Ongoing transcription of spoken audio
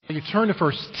You turn to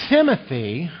 1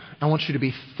 Timothy, I want you to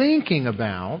be thinking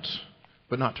about,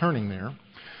 but not turning there,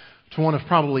 to one of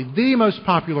probably the most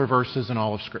popular verses in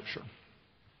all of Scripture,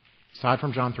 aside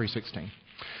from John 3:16.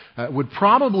 Would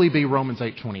probably be Romans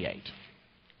 8:28.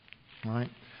 Right?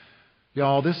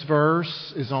 Y'all, this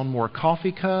verse is on more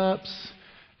coffee cups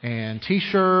and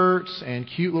T-shirts and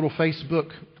cute little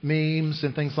Facebook memes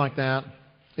and things like that.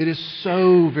 It is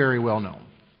so very well known.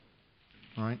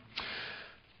 All right?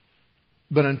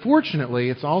 But unfortunately,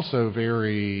 it's also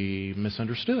very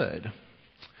misunderstood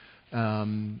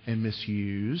and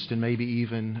misused and maybe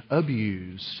even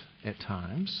abused at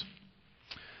times.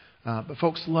 But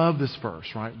folks love this verse,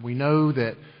 right? We know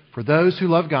that for those who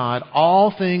love God,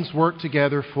 all things work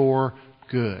together for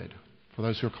good. For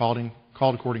those who are called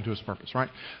according to His purpose, right?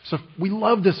 So we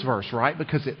love this verse, right?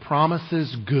 Because it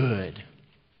promises good.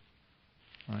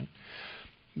 Right?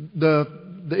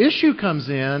 The issue comes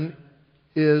in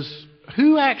is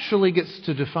who actually gets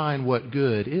to define what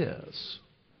good is?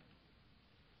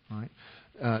 Right?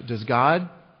 Does God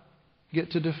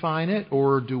get to define it,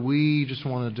 or do we just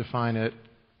want to define it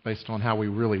based on how we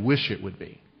really wish it would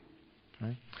be?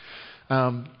 Okay?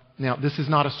 Now, this is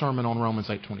not a sermon on Romans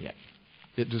 8:28.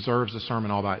 It deserves a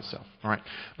sermon all by itself. All right?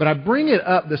 But I bring it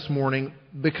up this morning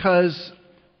because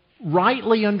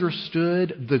rightly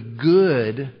understood, the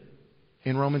good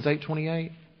in Romans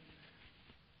 8:28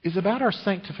 is about our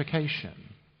sanctification.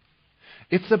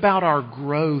 It's about our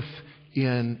growth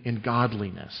in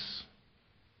godliness.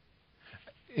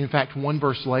 In fact, one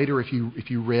verse later, if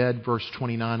you read verse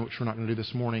 29, which we're not going to do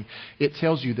this morning, it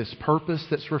tells you this purpose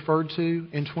that's referred to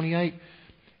in 28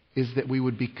 is that we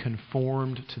would be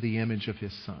conformed to the image of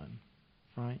His Son.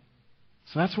 Right?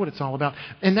 So that's what it's all about.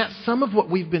 And that's some of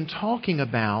what we've been talking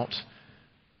about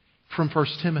from 1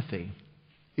 Timothy.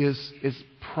 Is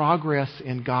progress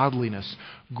in godliness,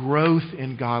 growth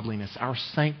in godliness, our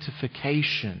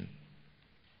sanctification.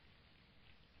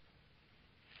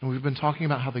 And we've been talking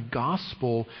about how the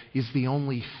gospel is the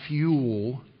only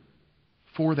fuel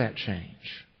for that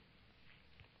change.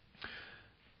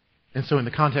 And so in the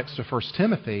context of 1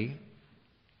 Timothy,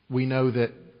 we know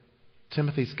that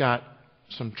Timothy's got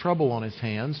some trouble on his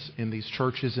hands in these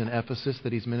churches in Ephesus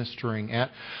that he's ministering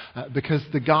at because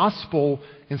the gospel,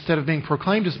 instead of being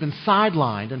proclaimed, has been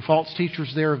sidelined, and false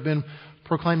teachers there have been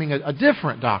proclaiming a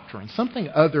different doctrine, something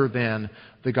other than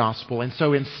the gospel. And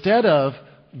so instead of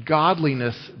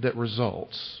godliness that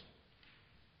results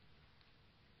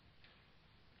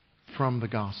from the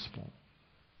gospel,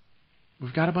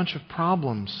 we've got a bunch of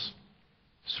problems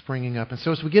springing up. And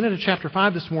so as we get into chapter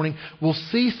 5 this morning, we'll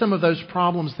see some of those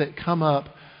problems that come up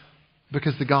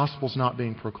because the gospel's not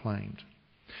being proclaimed.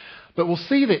 But we'll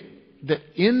see that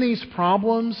in these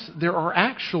problems, there are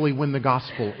actually, when the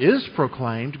gospel is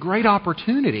proclaimed, great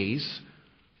opportunities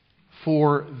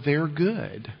for their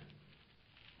good.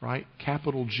 Right?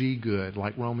 Capital G good,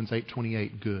 like Romans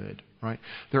 8:28 good. Right?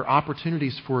 There are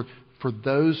opportunities for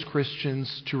those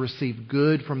Christians to receive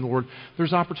good from the Lord.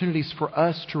 There's opportunities for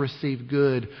us to receive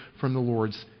good from the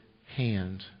Lord's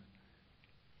hand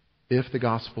if the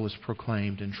gospel is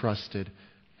proclaimed and trusted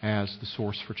as the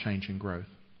source for change and growth.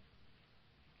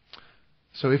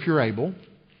 So if you're able,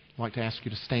 I'd like to ask you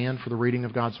to stand for the reading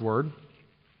of God's Word.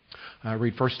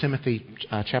 Read 1 Timothy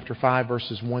chapter 5,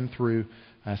 verses 1 through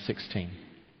 16.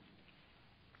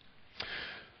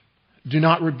 Do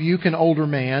not rebuke an older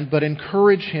man, but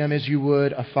encourage him as you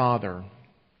would a father.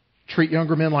 Treat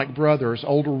younger men like brothers,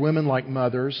 older women like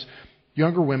mothers,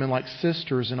 younger women like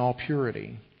sisters in all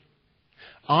purity.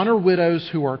 Honor widows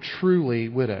who are truly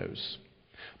widows.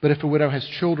 But if a widow has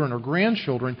children or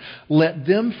grandchildren, let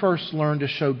them first learn to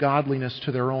show godliness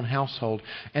to their own household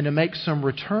and to make some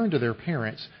return to their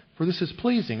parents, for this is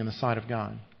pleasing in the sight of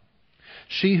God.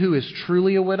 She who is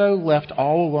truly a widow, left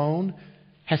all alone,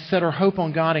 has set her hope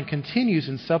on God and continues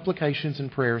in supplications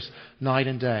and prayers night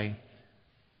and day.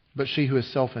 But she who is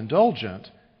self-indulgent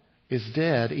is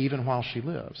dead even while she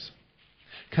lives.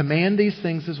 Command these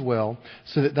things as well,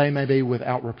 so that they may be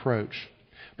without reproach.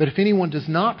 But if anyone does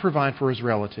not provide for his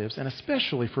relatives, and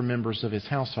especially for members of his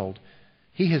household,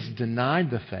 he has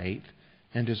denied the faith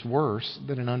and is worse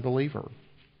than an unbeliever.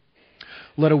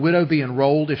 Let a widow be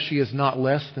enrolled if she is not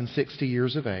less than 60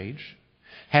 years of age,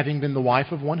 having been the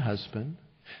wife of one husband,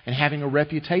 and having a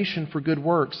reputation for good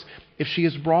works, if she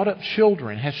has brought up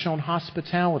children, has shown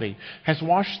hospitality, has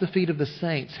washed the feet of the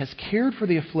saints, has cared for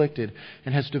the afflicted,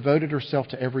 and has devoted herself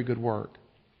to every good work.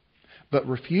 But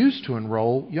refuse to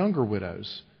enroll younger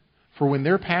widows, for when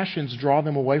their passions draw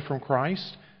them away from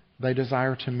Christ, they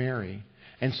desire to marry,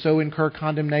 and so incur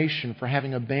condemnation for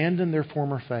having abandoned their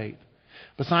former faith.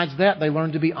 Besides that, they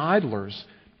learn to be idlers,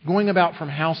 going about from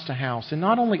house to house, and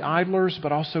not only idlers,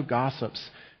 but also gossips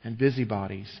and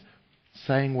busybodies,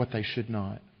 saying what they should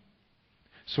not.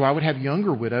 So I would have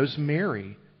younger widows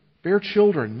marry, bear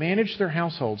children, manage their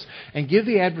households, and give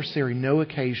the adversary no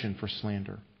occasion for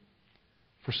slander.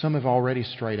 For some have already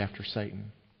strayed after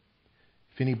Satan.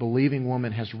 If any believing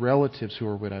woman has relatives who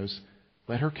are widows,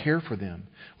 let her care for them.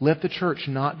 Let the church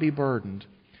not be burdened,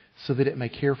 so that it may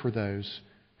care for those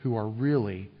who are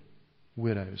really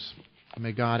widows.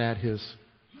 May God add His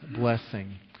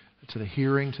blessing to the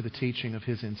hearing, to the teaching of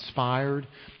His inspired,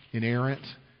 inerrant,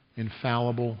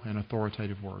 infallible, and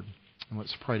authoritative Word. And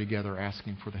let's pray together,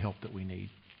 asking for the help that we need.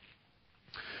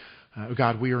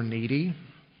 God, we are needy.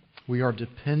 We are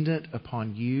dependent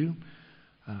upon You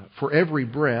for every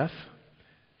breath,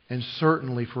 and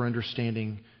certainly for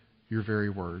understanding Your very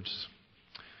words.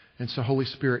 And so, Holy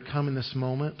Spirit, come in this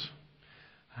moment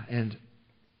and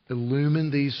illumine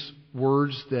these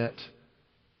words that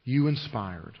You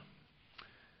inspired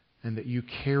and that You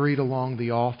carried along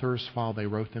the authors while they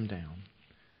wrote them down.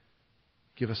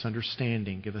 Give us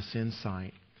understanding. Give us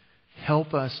insight.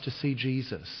 Help us to see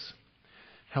Jesus.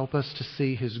 Help us to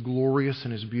see His glorious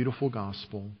and His beautiful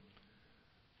gospel.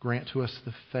 Grant to us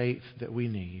the faith that we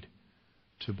need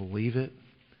to believe it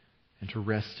and to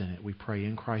rest in it. We pray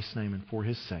in Christ's name and for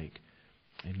His sake.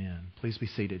 Amen. Please be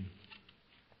seated.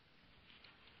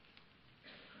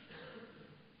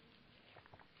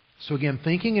 So again,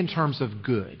 thinking in terms of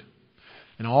good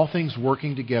and all things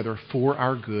working together for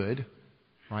our good,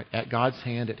 right, at God's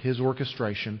hand, at His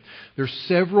orchestration, there's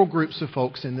several groups of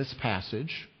folks in this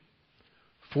passage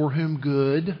for whom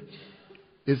good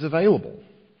is available.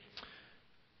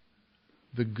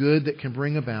 The good that can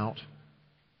bring about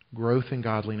growth in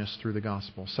godliness through the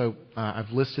gospel. So I've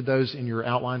listed those in your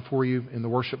outline for you in the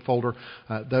worship folder.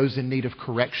 Those in need of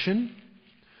correction.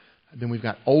 Then we've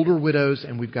got older widows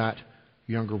and we've got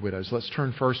younger widows. Let's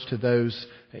turn first to those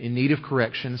in need of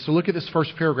correction. So look at this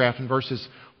first paragraph in verses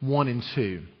 1 and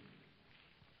 2.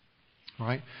 All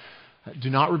right? Do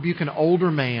not rebuke an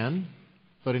older man,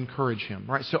 but encourage him.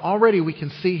 Right? So already we can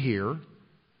see here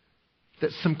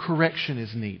that some correction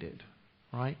is needed.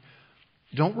 Right?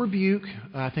 Don't rebuke,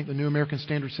 I think the New American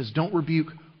Standard says, don't rebuke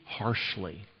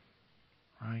harshly.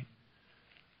 Right?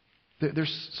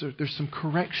 There's some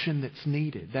correction that's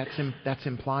needed. That's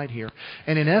implied here.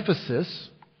 And in Ephesus,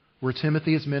 where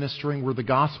Timothy is ministering, where the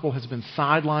gospel has been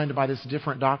sidelined by this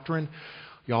different doctrine,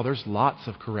 y'all, there's lots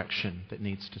of correction that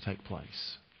needs to take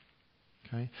place.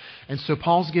 Okay? And so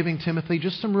Paul's giving Timothy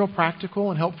just some real practical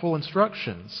and helpful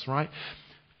instructions, right?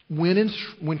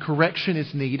 When correction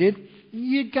is needed,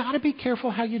 you got to be careful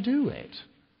how you do it.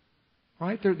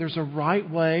 Right? There's a right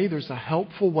way, there's a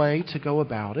helpful way to go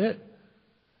about it.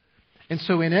 And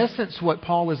so in essence, what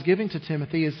Paul is giving to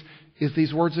Timothy is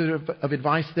these words of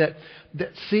advice that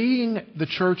seeing the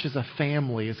church as a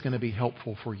family is going to be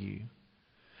helpful for you.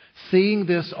 Seeing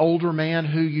this older man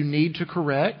who you need to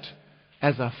correct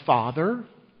as a father,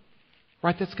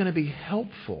 right, that's going to be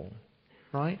helpful.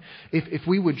 Right? If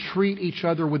we would treat each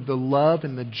other with the love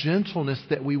and the gentleness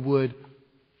that we would,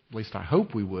 at least I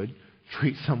hope we would,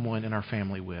 treat someone in our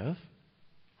family with,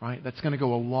 right? That's going to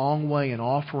go a long way in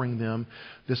offering them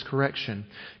this correction.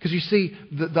 Because you see,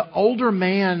 the older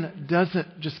man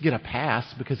doesn't just get a pass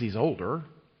because he's older,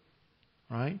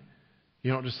 right?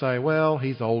 You don't just say, well,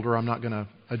 he's older, I'm not going to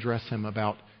address him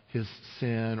about his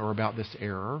sin or about this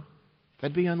error.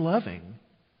 That'd be unloving.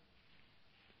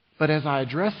 But as I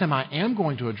address him, I am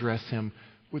going to address him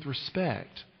with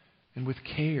respect and with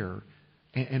care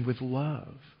and with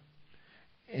love.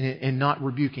 And not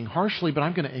rebuking harshly, but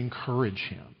I'm going to encourage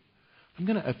him. I'm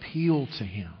going to appeal to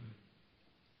him.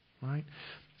 Right?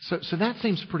 So that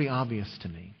seems pretty obvious to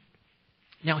me.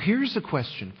 Now here's a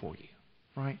question for you.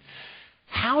 Right?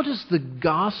 How does the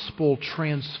gospel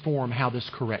transform how this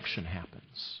correction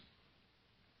happens?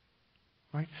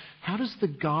 Right? How does the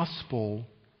gospel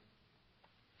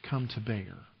come to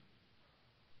bear?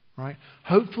 Right?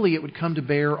 Hopefully it would come to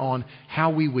bear on how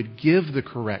we would give the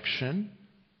correction,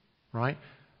 right?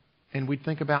 And we'd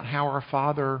think about how our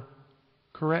Father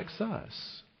corrects us.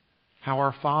 How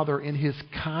our Father in His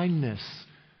kindness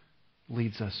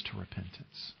leads us to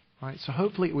repentance. Right? So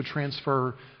hopefully it would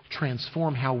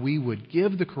transform how we would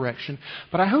give the correction,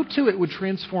 but I hope too it would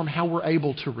transform how we're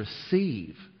able to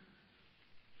receive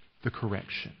the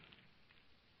correction.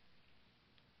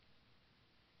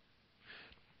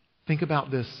 Think about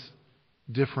this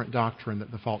different doctrine that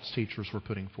the false teachers were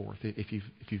putting forth. If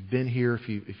you've been here,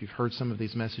 if you've heard some of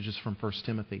these messages from 1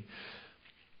 Timothy,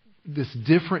 this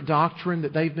different doctrine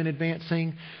that they've been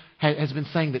advancing has been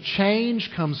saying that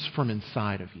change comes from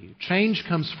inside of you. Change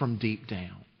comes from deep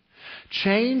down.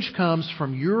 Change comes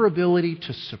from your ability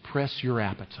to suppress your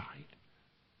appetite.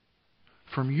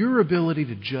 From your ability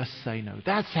to just say no.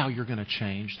 That's how you're going to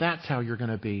change. That's how you're going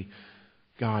to be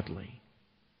godly.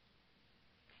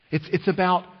 It's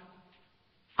about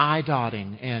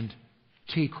I-dotting and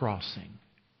T-crossing.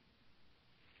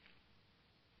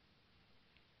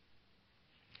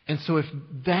 And so if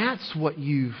that's what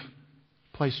you've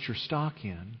placed your stock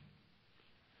in,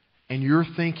 and you're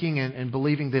thinking and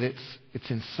believing that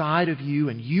it's inside of you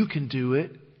and you can do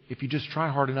it if you just try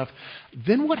hard enough,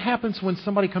 then what happens when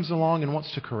somebody comes along and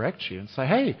wants to correct you and say,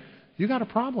 hey, you got a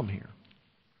problem here?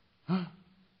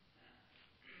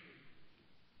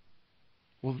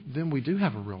 Well, then we do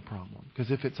have a real problem. Because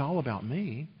if it's all about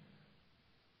me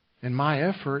and my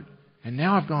effort, and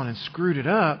now I've gone and screwed it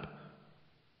up,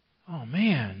 oh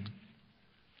man.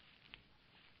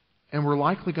 And we're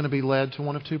likely going to be led to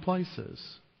one of two places.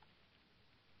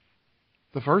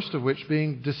 The first of which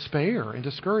being despair and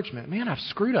discouragement. Man, I've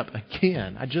screwed up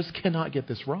again. I just cannot get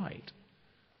this right.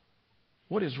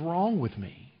 What is wrong with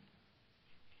me?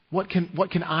 What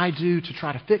can I do to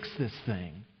try to fix this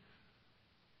thing?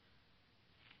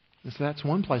 And so that's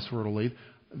one place where it'll lead.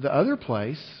 The other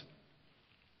place,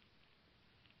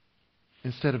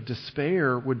 instead of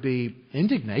despair, would be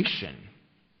indignation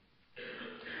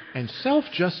and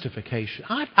self-justification.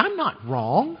 I'm not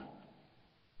wrong.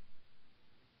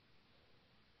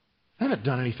 I haven't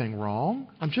done anything wrong.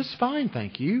 I'm just fine,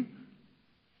 thank you.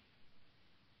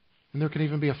 And there can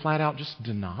even be a flat-out just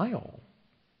denial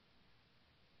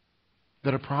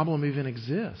that a problem even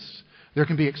exists. There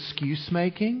can be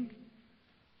excuse-making.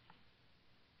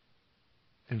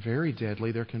 And very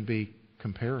deadly, there can be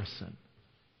comparison.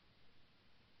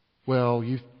 Well,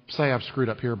 you say I've screwed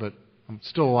up here, but I'm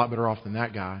still a lot better off than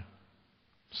that guy.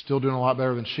 Still doing a lot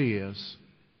better than she is.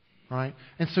 Right?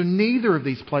 And so neither of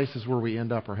these places where we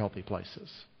end up are healthy places.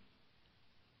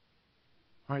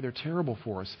 Right? They're terrible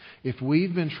for us. If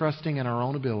we've been trusting in our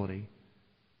own ability,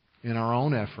 in our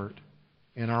own effort,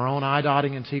 in our own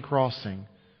I-dotting and T-crossing,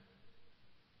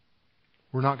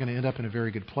 we're not going to end up in a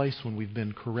very good place when we've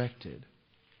been corrected.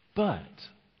 But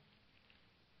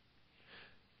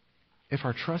if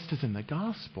our trust is in the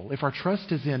gospel, if our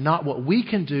trust is in not what we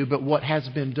can do, but what has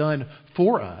been done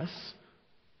for us,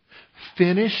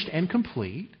 finished and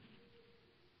complete,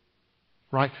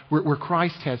 right? Where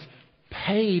Christ has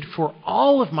paid for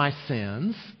all of my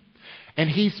sins, and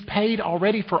He's paid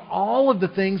already for all of the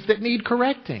things that need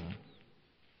correcting,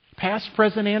 past,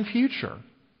 present, and future,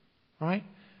 right?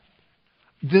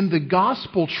 Then the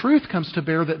gospel truth comes to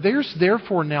bear that there's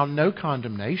therefore now no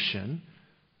condemnation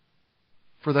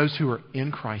for those who are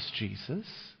in Christ Jesus.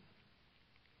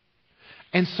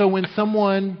 And so when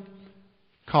someone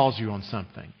calls you on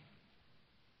something,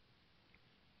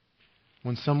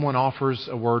 when someone offers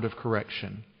a word of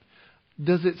correction,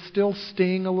 does it still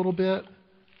sting a little bit?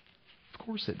 Of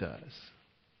course it does.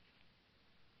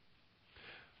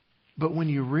 But when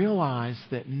you realize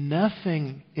that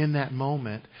nothing in that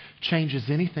moment changes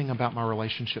anything about my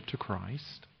relationship to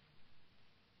Christ,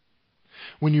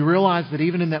 when you realize that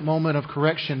even in that moment of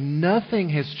correction, nothing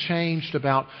has changed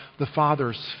about the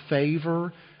Father's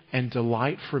favor and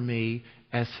delight for me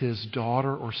as His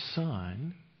daughter or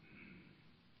son,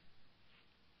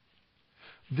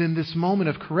 then this moment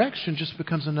of correction just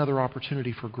becomes another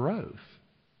opportunity for growth.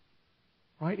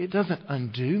 Right? It doesn't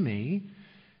undo me.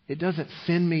 It doesn't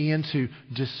send me into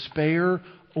despair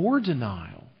or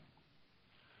denial.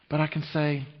 But I can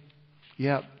say,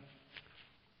 yep,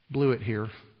 blew it here.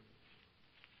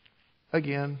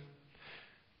 Again.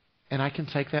 And I can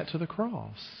take that to the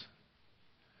cross.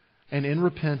 And in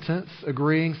repentance,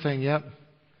 agreeing, saying, yep,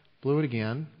 blew it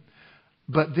again.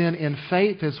 But then in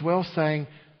faith as well saying,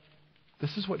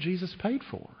 this is what Jesus paid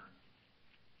for.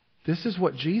 This is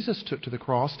what Jesus took to the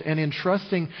cross. And in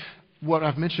trusting what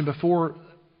I've mentioned before,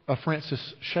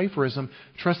 Francis Schaefferism,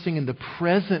 trusting in the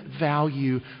present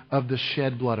value of the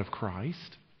shed blood of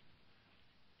Christ,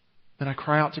 then I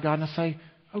cry out to God and I say,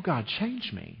 oh God,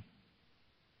 change me.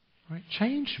 Right?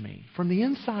 Change me from the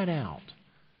inside out.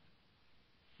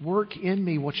 Work in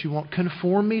me what you want.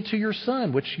 Conform me to your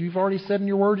Son, which you've already said in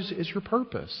your word is your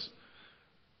purpose.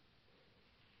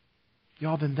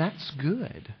 Y'all, then that's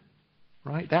good.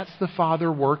 Right? That's the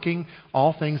Father working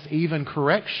all things, even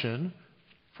correction,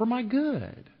 for my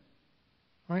good.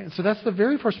 Right? And so that's the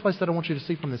very first place that I want you to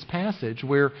see from this passage,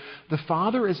 where the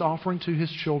Father is offering to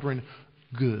His children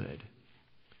good.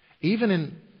 Even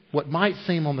in what might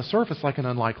seem on the surface like an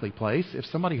unlikely place, if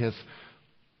somebody has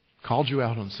called you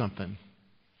out on something,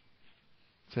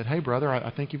 said, hey brother,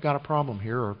 I think you've got a problem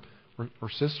here, or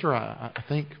sister, I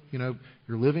think you're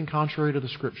living contrary to the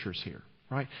Scriptures here.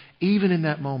 right? Even in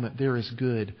that moment, there is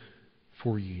good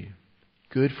for you.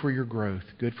 Good for your growth.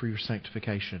 Good for your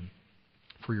sanctification.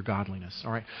 For your godliness.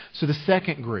 All right? So the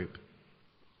second group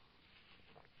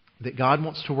that God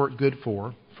wants to work good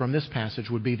for from this passage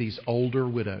would be these older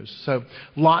widows. So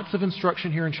lots of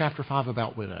instruction here in chapter 5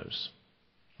 about widows.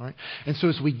 All right? And so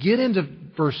as we get into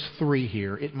verse 3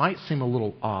 here, it might seem a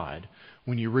little odd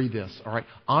when you read this. All right?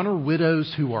 Honor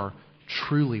widows who are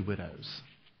truly widows.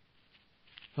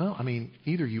 Well, I mean,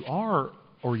 either you are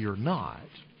or you're not,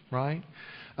 right?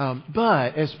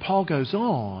 But as Paul goes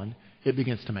on, it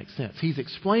begins to make sense. He's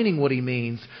explaining what he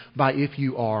means by if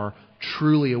you are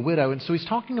truly a widow. And so he's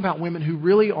talking about women who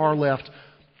really are left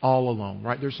all alone,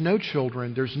 right? There's no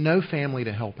children. There's no family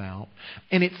to help out.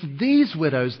 And it's these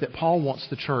widows that Paul wants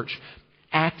the church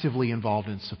actively involved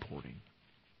in supporting.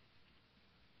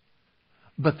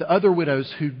 But the other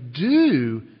widows who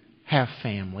do have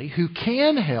family, who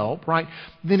can help, right,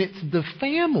 then it's the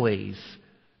families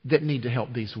that need to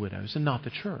help these widows and not the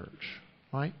church,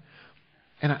 right?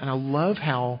 And I love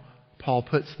how Paul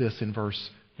puts this in verse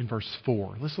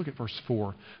 4. Let's look at verse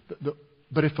 4.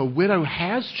 But if a widow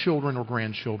has children or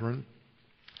grandchildren,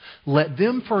 let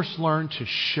them first learn to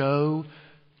show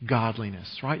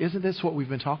godliness, right? Isn't this what we've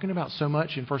been talking about so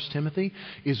much in 1 Timothy?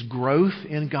 Is growth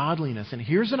in godliness. And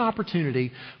here's an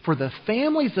opportunity for the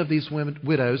families of these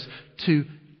widows to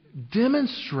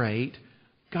demonstrate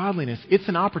godliness. It's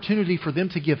an opportunity for them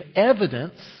to give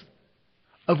evidence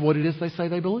of what it is they say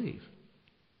they believe.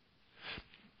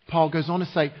 Paul goes on to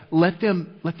say, let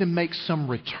them make some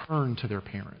return to their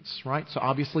parents, right? So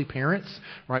obviously parents,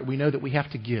 right, we know that we have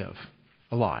to give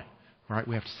a lot, right?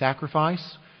 We have to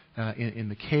sacrifice in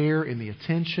the care, in the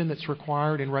attention that's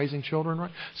required in raising children,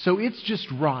 right? So it's just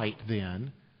right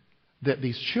then that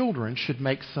these children should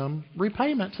make some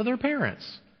repayment to their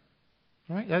parents,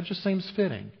 right? That just seems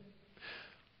fitting.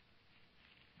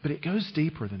 But it goes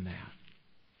deeper than that.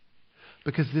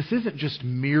 Because this isn't just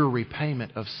mere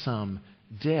repayment of some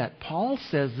debt. Paul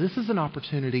says this is an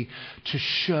opportunity to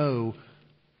show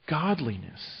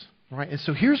godliness, right? And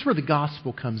so here's where the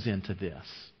gospel comes into this,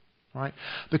 right?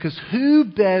 Because who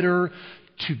better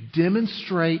to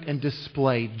demonstrate and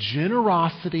display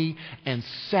generosity and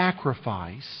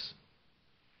sacrifice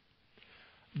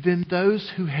than those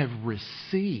who have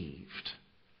received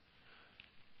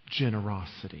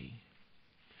generosity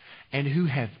and who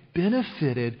have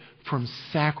benefited from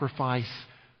sacrifice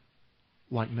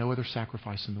like no other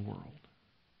sacrifice in the world.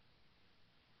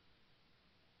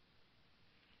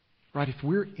 Right? If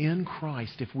we're in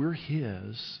Christ, if we're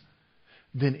His,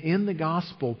 then in the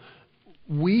gospel,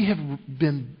 we have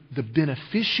been the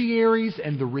beneficiaries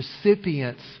and the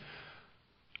recipients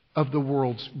of the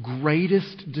world's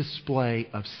greatest display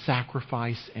of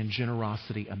sacrifice and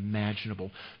generosity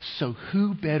imaginable. So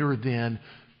who better then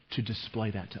to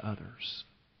display that to others?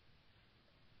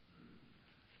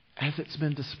 As it's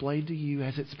been displayed to you,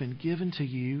 as it's been given to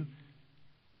you,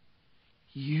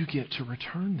 you get to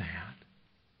return that.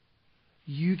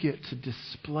 You get to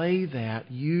display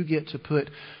that. You get to put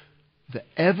the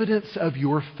evidence of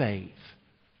your faith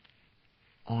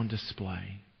on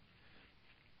display.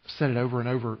 I've said it over and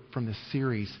over from this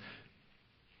series.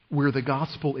 Where the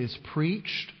gospel is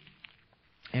preached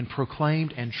and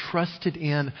proclaimed and trusted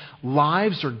in,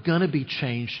 lives are going to be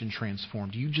changed and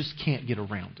transformed. You just can't get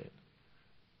around it.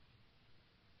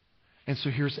 And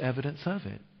so here's evidence of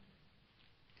it.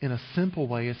 In a simple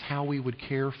way, is how we would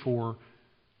care for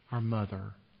our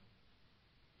mother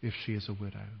if she is a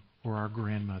widow, or our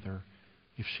grandmother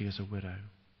if she is a widow.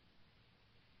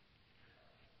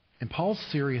 And Paul's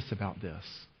serious about this,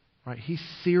 right? He's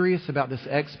serious about this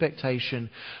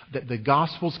expectation that the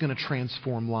gospel's going to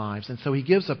transform lives. And so he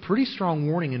gives a pretty strong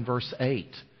warning in verse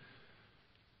 8.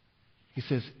 He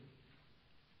says,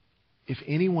 if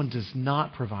anyone does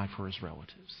not provide for his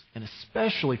relatives, and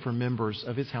especially for members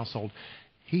of his household,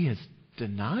 he has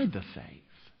denied the faith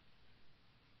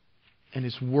and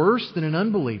is worse than an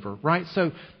unbeliever, right?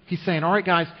 So he's saying, all right,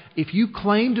 guys, if you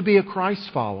claim to be a Christ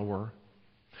follower,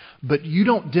 but you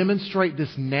don't demonstrate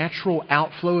this natural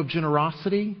outflow of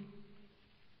generosity,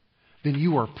 then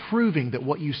you are proving that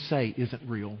what you say isn't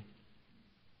real.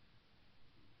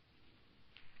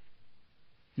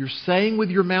 You're saying with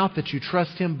your mouth that you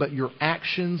trust Him, but your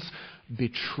actions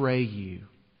betray you.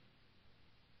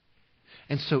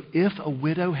 And so if a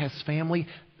widow has family,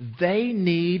 they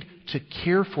need to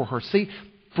care for her. See,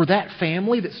 for that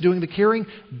family that's doing the caring,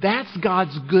 that's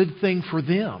God's good thing for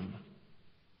them.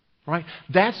 Right?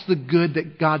 That's the good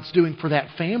that God's doing for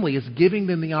that family, is giving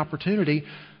them the opportunity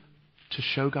to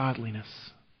show godliness,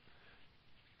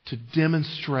 to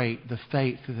demonstrate the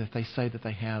faith that they say that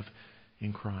they have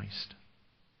in Christ.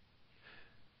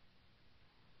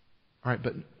 All right,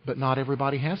 but not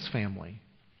everybody has family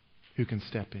who can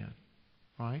step in,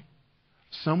 right?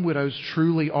 Some widows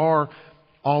truly are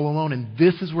all alone, and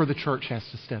this is where the church has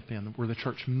to step in, where the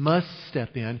church must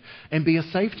step in and be a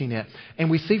safety net.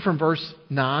 And we see from verse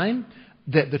 9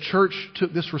 that the church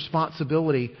took this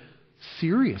responsibility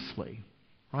seriously,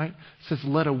 right? It says,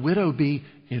 let a widow be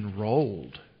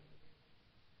enrolled.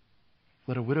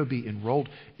 Let a widow be enrolled.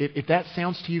 If that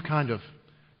sounds to you kind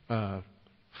of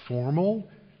formal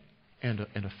and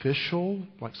official,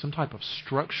 like some type of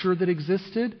structure that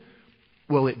existed,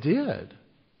 well, it did.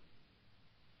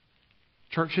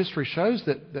 Church history shows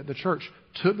that the church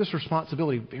took this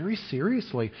responsibility very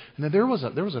seriously, and that there was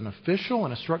an official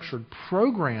and a structured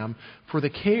program for the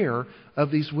care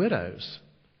of these widows.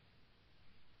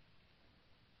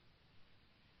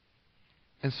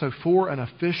 And so for an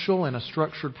official and a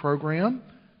structured program,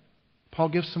 Paul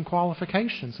gives some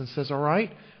qualifications and says, all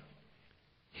right,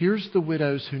 here's the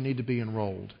widows who need to be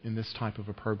enrolled in this type of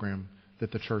a program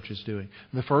that the church is doing.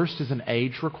 And the first is an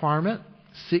age requirement,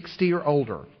 60 or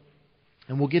older.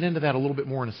 And we'll get into that a little bit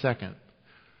more in a second.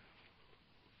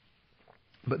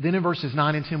 But then in verses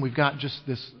 9 and 10, we've got just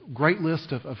this great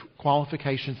list of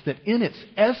qualifications that in its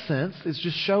essence is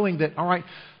just showing that, all right,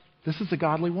 this is a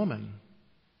godly woman.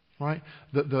 Right?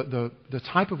 The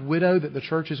type of widow that the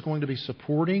church is going to be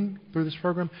supporting through this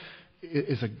program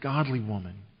is a godly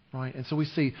woman. Right? And so we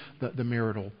see the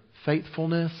marital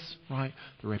faithfulness, right?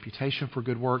 The reputation for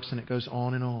good works, and it goes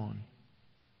on and on.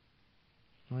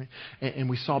 Right? And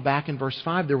we saw back in verse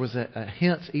 5, there was a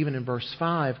hint even in verse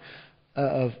 5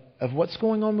 of what's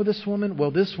going on with this woman.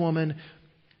 Well, this woman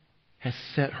has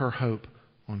set her hope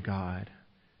on God.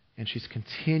 And she's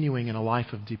continuing in a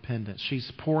life of dependence. She's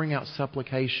pouring out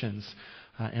supplications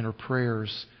and her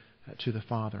prayers to the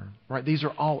Father. Right? These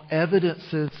are all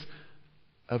evidences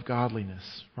of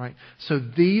godliness. Right? So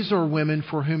these are women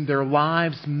for whom their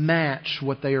lives match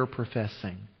what they are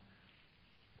professing.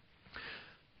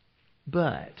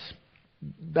 But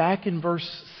back in verse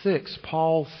 6,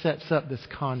 Paul sets up this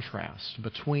contrast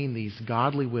between these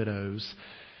godly widows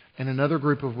and another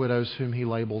group of widows whom he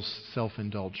labels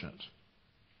self-indulgent.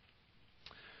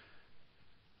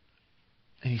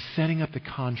 And he's setting up the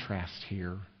contrast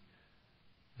here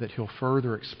that he'll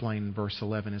further explain in verse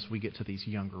 11 as we get to these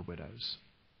younger widows.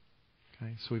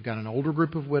 Okay, so we've got an older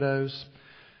group of widows,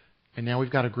 and now we've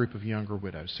got a group of younger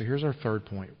widows. So here's our third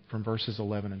point from verses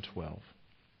 11 and 12.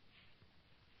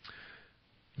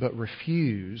 But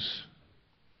refuse,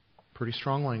 pretty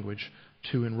strong language,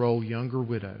 to enroll younger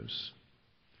widows.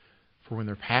 For when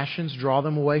their passions draw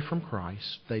them away from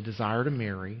Christ, they desire to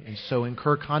marry and so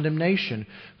incur condemnation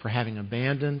for having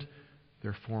abandoned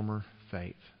their former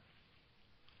faith.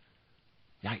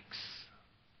 Yikes.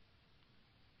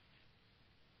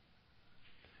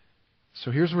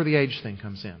 So here's where the age thing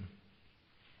comes in.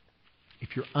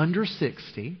 If you're under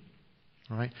 60,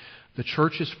 right, the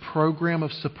church's program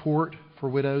of support for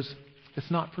widows, it's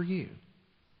not for you.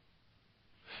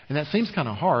 And that seems kind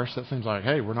of harsh. That seems like,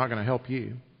 hey, we're not going to help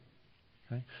you.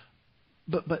 Okay?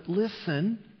 But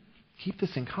listen, keep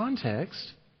this in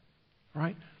context,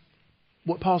 right?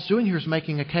 What Paul's doing here is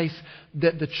making a case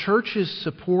that the church's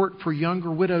support for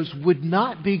younger widows would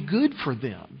not be good for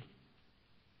them.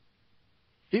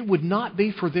 It would not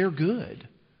be for their good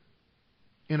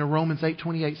in a Romans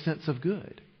 8:28 sense of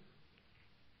good.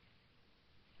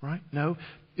 Right? No,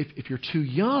 if you're too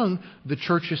young, the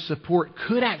church's support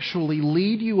could actually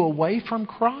lead you away from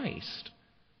Christ.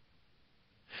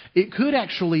 It could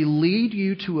actually lead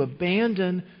you to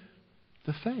abandon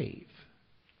the faith.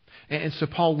 And so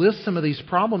Paul lists some of these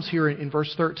problems here in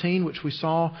verse 13, which we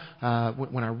saw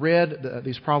when I read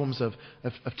these problems of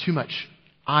too much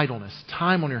idleness,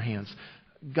 time on your hands,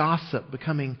 gossip,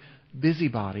 becoming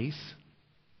busybodies.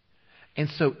 And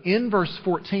so in verse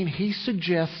 14, he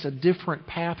suggests a different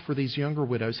path for these younger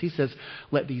widows. He says,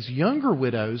 let these younger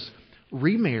widows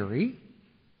remarry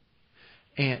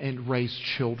and raise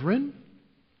children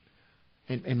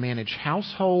and manage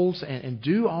households and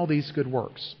do all these good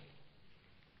works.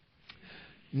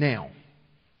 Now,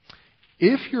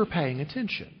 if you're paying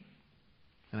attention,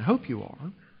 and I hope you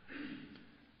are,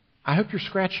 I hope you're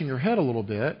scratching your head a little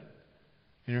bit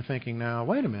and you're thinking, now,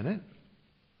 wait a minute.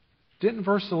 Didn't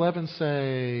verse 11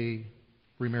 say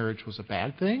remarriage was a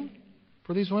bad thing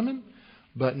for these women?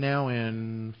 But now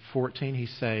in 14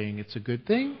 he's saying it's a good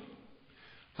thing?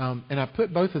 And I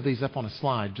put both of these up on a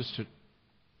slide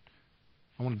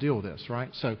I want to deal with this, right?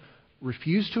 So,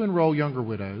 refuse to enroll younger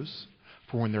widows,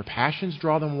 for when their passions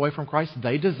draw them away from Christ,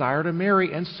 they desire to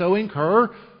marry and so incur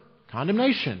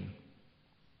condemnation.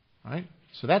 Right?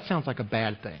 So that sounds like a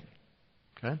bad thing.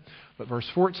 Okay? But verse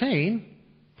 14,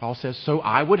 Paul says, so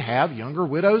I would have younger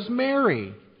widows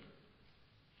marry.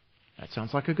 That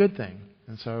sounds like a good thing.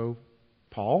 And so,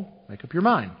 Paul, make up your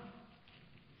mind.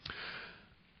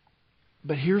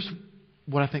 But here's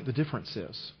what I think the difference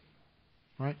is.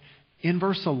 Right? In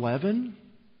verse 11,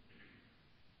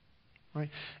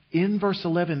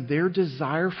 their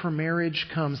desire for marriage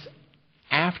comes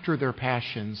after their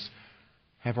passions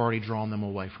have already drawn them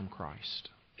away from Christ.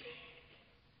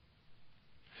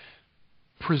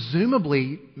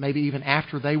 Presumably, maybe even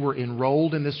after they were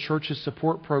enrolled in this church's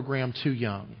support program too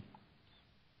young.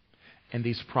 And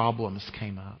these problems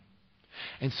came up.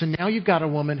 And so now you've got a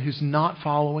woman who's not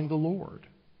following the Lord.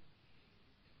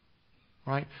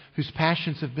 Right? Whose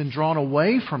passions have been drawn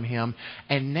away from Him.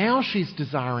 And now she's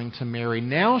desiring to marry.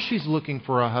 Now she's looking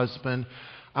for a husband.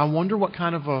 I wonder what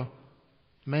kind of a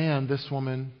man this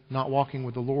woman not walking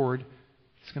with the Lord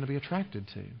is going to be attracted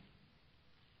to.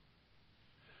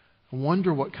 I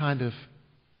wonder what kind of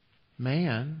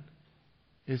man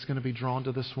is going to be drawn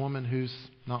to this woman who's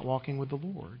not walking with the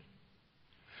Lord.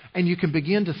 And you can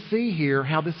begin to see here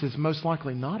how this is most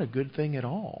likely not a good thing at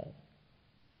all.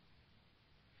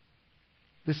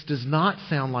 This does not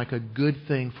sound like a good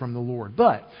thing from the Lord.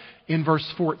 But in verse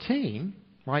 14,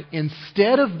 right,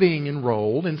 instead of being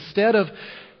enrolled, instead of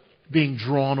being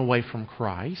drawn away from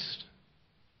Christ,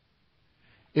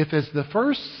 if as the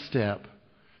first step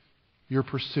you're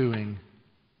pursuing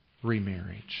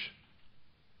remarriage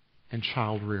and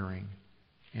child rearing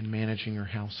and managing your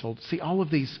household, see all of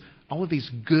these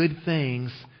good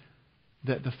things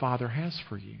that the Father has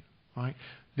for you, right?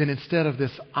 Then instead of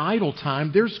this idle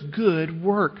time, there's good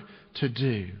work to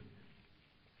do.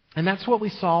 And that's what we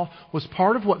saw was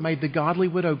part of what made the godly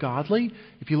widow godly.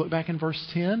 If you look back in verse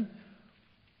 10,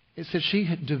 it said she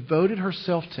had devoted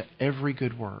herself to every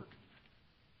good work.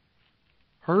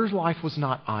 Her life was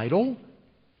not idle.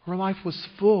 Her life was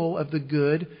full of the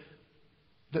good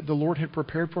that the Lord had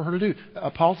prepared for her to do.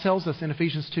 Paul tells us in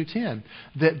Ephesians 2:10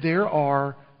 that there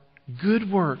are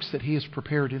good works that He has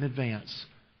prepared in advance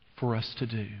for us to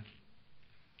do.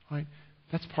 Right?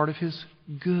 That's part of His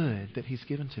good that He's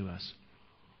given to us.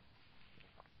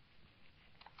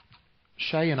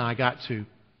 Shay and I got to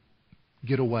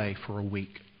get away for a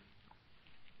week.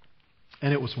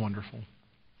 And it was wonderful.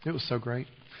 It was so great.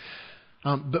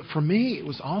 But for me, it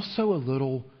was also a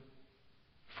little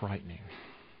frightening.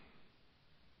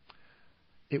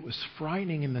 It was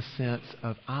frightening in the sense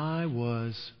of I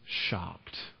was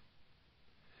shocked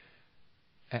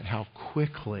at how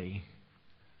quickly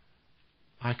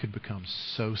I could become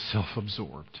so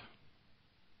self-absorbed.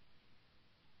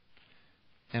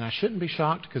 And I shouldn't be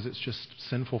shocked because it's just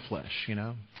sinful flesh, you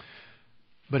know.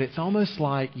 But it's almost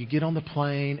like you get on the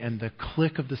plane and the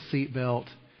click of the seatbelt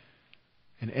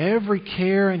and every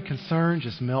care and concern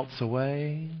just melts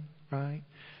away, right?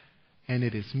 And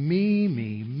it is me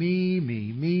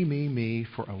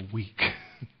for a week.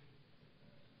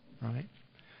 Right?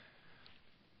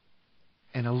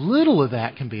 And a little of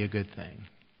that can be a good thing.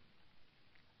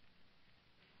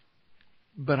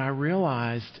 But I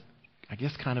realized, I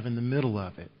guess kind of in the middle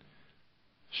of it,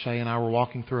 Shay and I were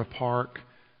walking through a park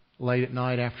late at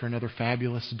night after another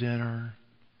fabulous dinner.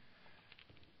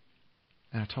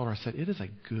 And I told her, I said, it is a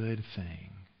good thing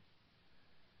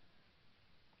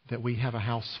that we have a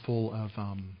house full of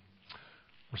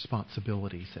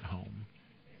responsibilities at home.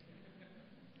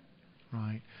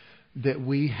 Right? That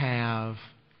we have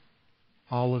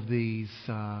all of these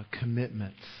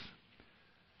commitments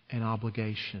and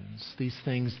obligations. These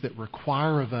things that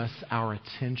require of us our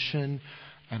attention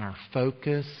and our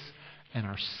focus and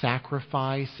our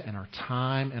sacrifice and our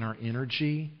time and our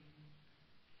energy.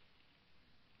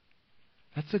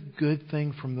 That's a good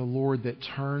thing from the Lord that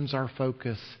turns our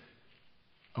focus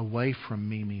away from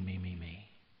me.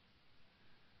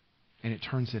 And it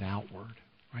turns it outward.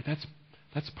 Right?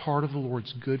 That's part of the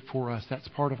Lord's good for us. That's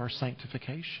part of our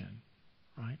sanctification.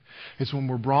 Right? It's when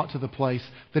we're brought to the place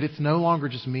that it's no longer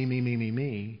just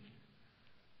me,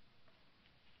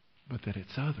 but that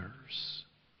it's others.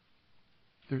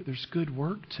 There's good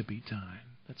work to be done.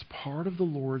 That's part of the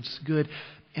Lord's good.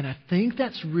 And I think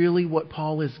that's really what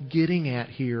Paul is getting at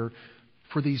here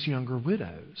for these younger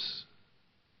widows.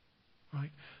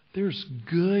 Right? There's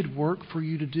good work for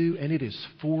you to do, and it is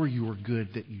for your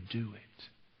good that you do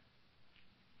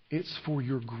it. It's for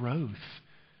your growth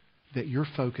that your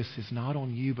focus is not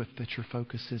on you, but that your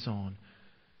focus is on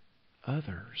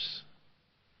others.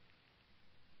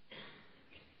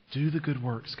 Do the good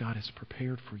works God has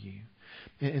prepared for you.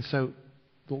 And so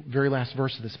the very last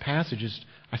verse of this passage is,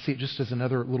 I see it just as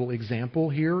another little example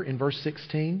here in verse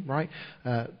 16, right?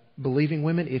 Believing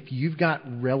women, if you've got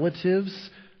relatives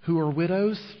who are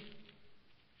widows,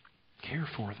 Care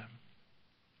for them.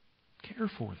 Care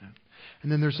for them.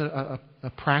 And then there's a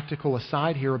practical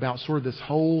aside here about sort of this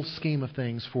whole scheme of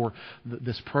things for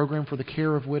this program for the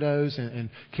care of widows and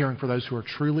caring for those who are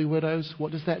truly widows.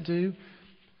 What does that do?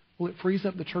 Well, it frees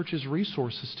up the church's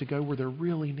resources to go where they're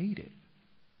really needed.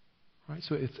 Right?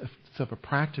 So it's of a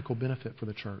practical benefit for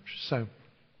the church. So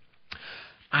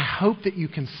I hope that you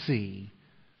can see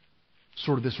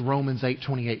sort of this Romans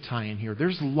 8:28 tie-in here.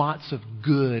 There's lots of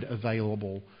good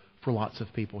available for lots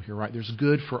of people here, right? There's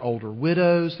good for older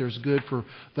widows. There's good for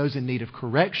those in need of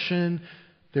correction.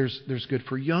 There's good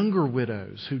for younger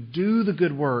widows who do the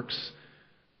good works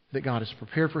that God has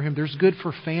prepared for him. There's good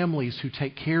for families who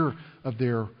take care of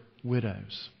their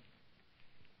widows.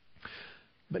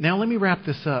 But now let me wrap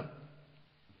this up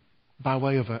by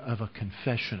way of a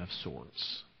confession of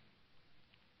sorts.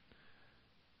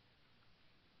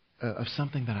 Of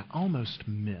something that I almost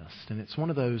missed. And it's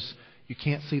one of those you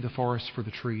can't see the forest for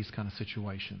the trees kind of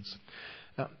situations.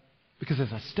 Because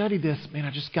as I studied this, man,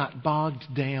 I just got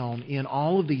bogged down in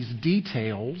all of these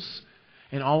details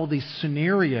and all of these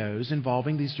scenarios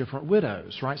involving these different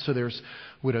widows, right? So there's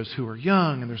widows who are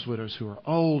young, and there's widows who are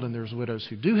old, and there's widows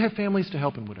who do have families to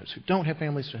help, and widows who don't have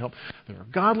families to help. There are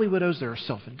godly widows, there are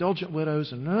self-indulgent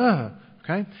widows, and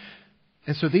okay?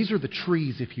 And so these are the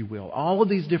trees, if you will, all of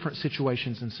these different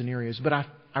situations and scenarios. But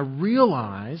I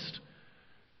realized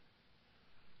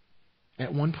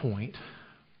at one point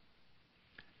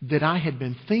that I had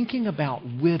been thinking about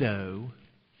widow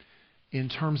in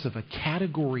terms of a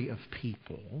category of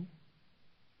people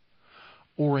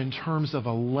or in terms of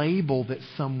a label that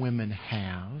some women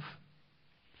have,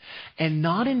 and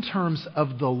not in terms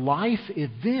of the life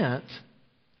event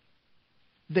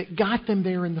that got them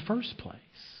there in the first place.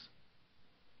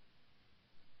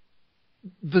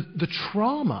 The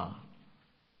trauma,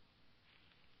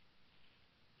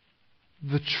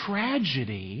 the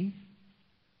tragedy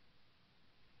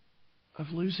of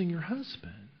losing your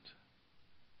husband.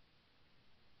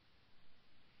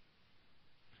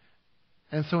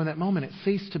 And so in that moment, it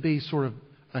ceased to be sort of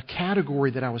a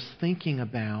category that I was thinking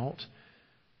about.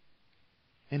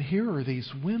 And here are these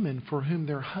women for whom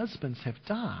their husbands have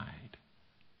died.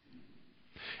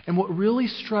 And what really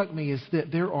struck me is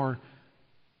that there are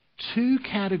two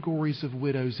categories of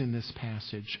widows in this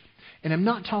passage. And I'm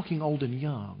not talking old and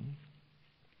young.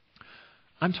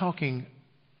 I'm talking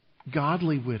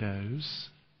godly widows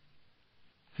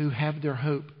who have their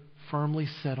hope firmly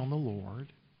set on the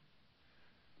Lord,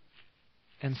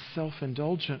 and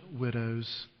self-indulgent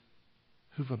widows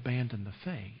who've abandoned the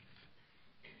faith.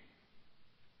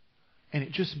 And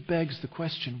it just begs the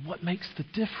question, what makes the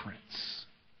difference?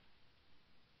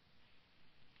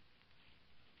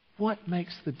 What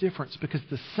makes the difference? Because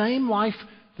the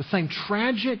same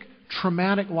tragic,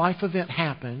 traumatic life event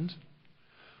happened,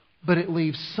 but it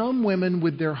leaves some women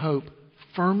with their hope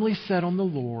firmly set on the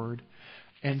Lord,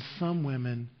 and some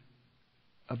women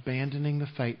abandoning the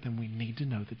faith. Then we need to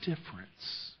know the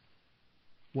difference.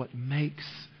 What makes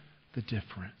the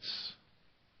difference?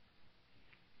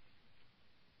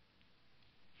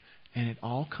 And it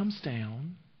all comes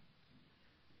down,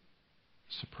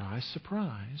 surprise,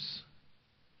 surprise,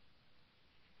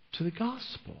 to the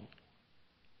gospel.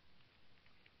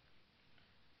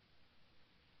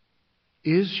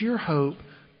 Is your hope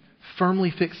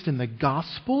firmly fixed in the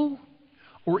gospel,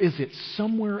 or is it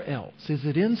somewhere else? Is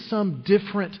it in some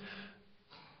different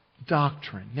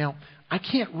doctrine? Now, I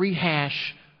can't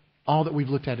rehash all that we've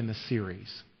looked at in this series,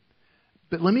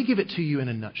 but let me give it to you in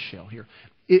a nutshell here.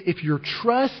 If your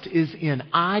trust is in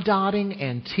I-dotting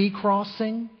and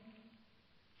T-crossing,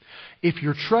 if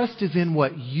your trust is in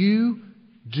what you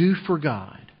do for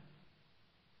God,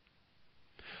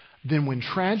 then when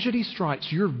tragedy strikes,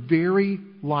 you're very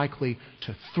likely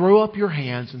to throw up your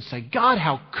hands and say, God,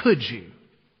 how could you?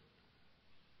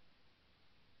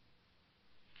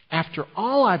 After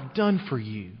all I've done for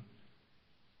you,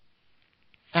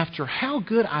 after how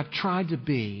good I've tried to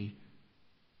be,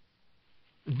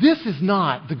 this is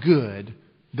not the good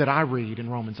that I read in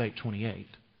Romans 8:28.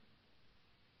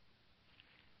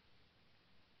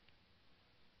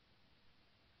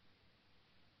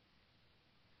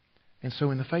 And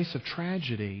so in the face of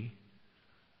tragedy,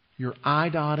 your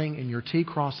I-dotting and your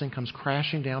T-crossing comes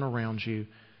crashing down around you,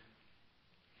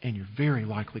 and you're very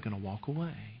likely going to walk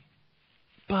away.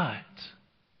 But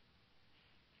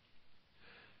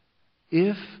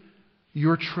if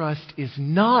your trust is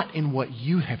not in what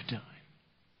you have done,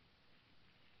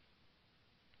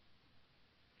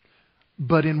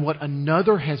 but in what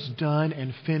another has done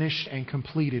and finished and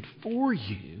completed for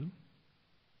you,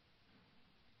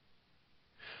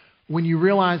 when you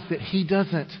realize that He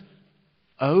doesn't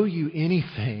owe you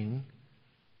anything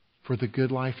for the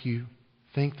good life you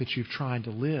think that you've tried to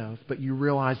live, but you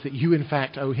realize that you in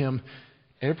fact owe Him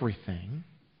everything.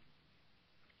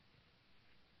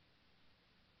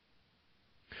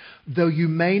 Though you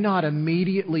may not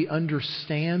immediately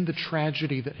understand the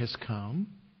tragedy that has come,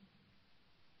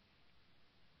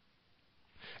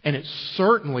 and it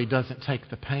certainly doesn't take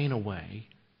the pain away,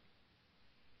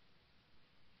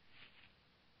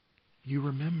 you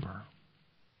remember.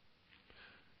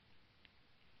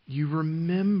 You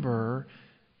remember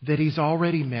that He's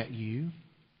already met you,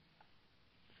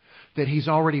 that He's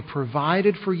already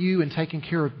provided for you and taken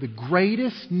care of the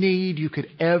greatest need you could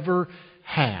ever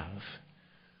have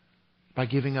by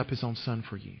giving up His own Son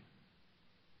for you.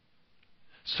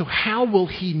 So how will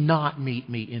He not meet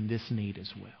me in this need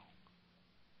as well?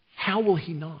 How will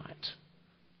He not?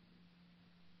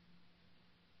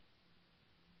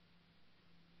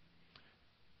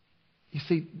 You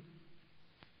see,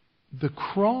 the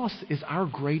cross is our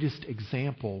greatest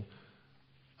example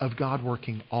of God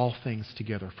working all things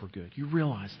together for good. You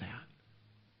realize that?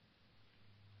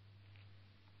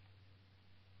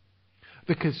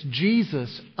 Because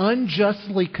Jesus,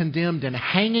 unjustly condemned and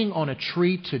hanging on a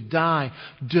tree to die,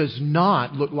 does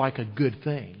not look like a good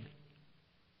thing.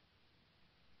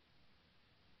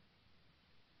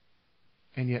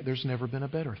 And yet there's never been a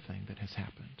better thing that has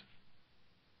happened.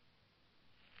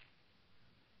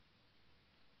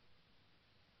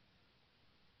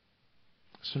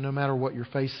 So no matter what you're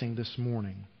facing this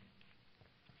morning,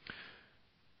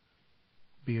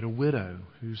 be it a widow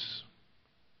who's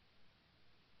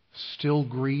still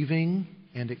grieving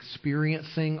and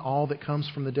experiencing all that comes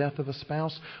from the death of a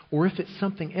spouse, or if it's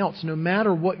something else, no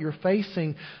matter what you're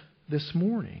facing this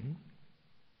morning,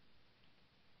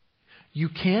 you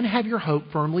can have your hope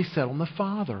firmly set on the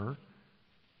Father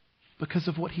because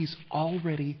of what He's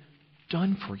already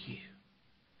done for you.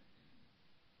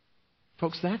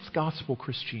 Folks, that's gospel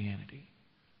Christianity.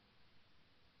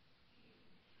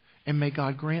 And may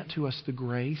God grant to us the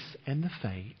grace and the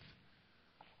faith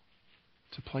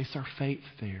to place our faith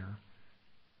there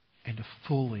and to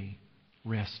fully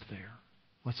rest there.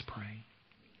 Let's pray.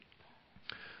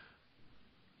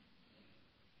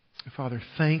 Father,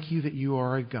 thank You that You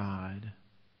are a God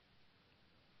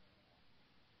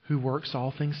who works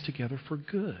all things together for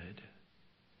good.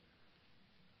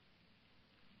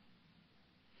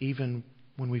 Even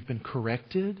when we've been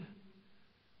corrected,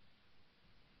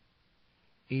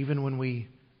 even when we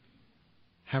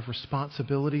have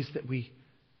responsibilities that we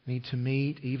need to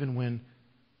meet, even when,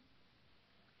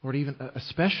 Lord, even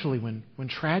especially when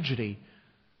tragedy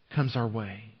comes our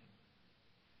way.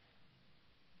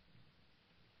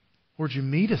 Lord, You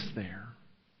meet us there.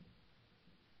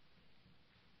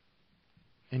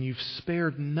 And You've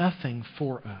spared nothing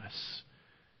for us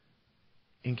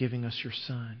in giving us Your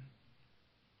Son.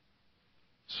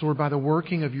 So Lord, by the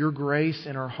working of Your grace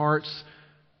in our hearts,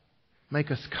 make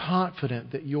us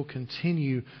confident that You'll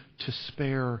continue to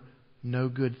spare no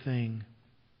good thing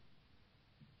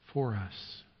for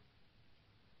us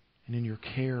and in Your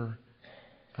care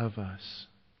of us.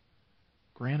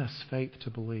 Grant us faith to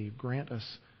believe. Grant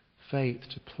us faith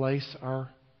to place our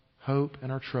hope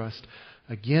and our trust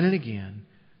again and again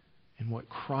in what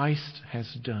Christ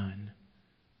has done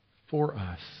for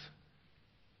us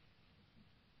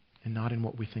and not in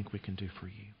what we think we can do for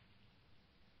You.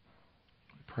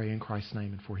 We pray in Christ's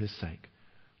name and for His sake.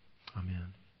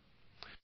 Amen.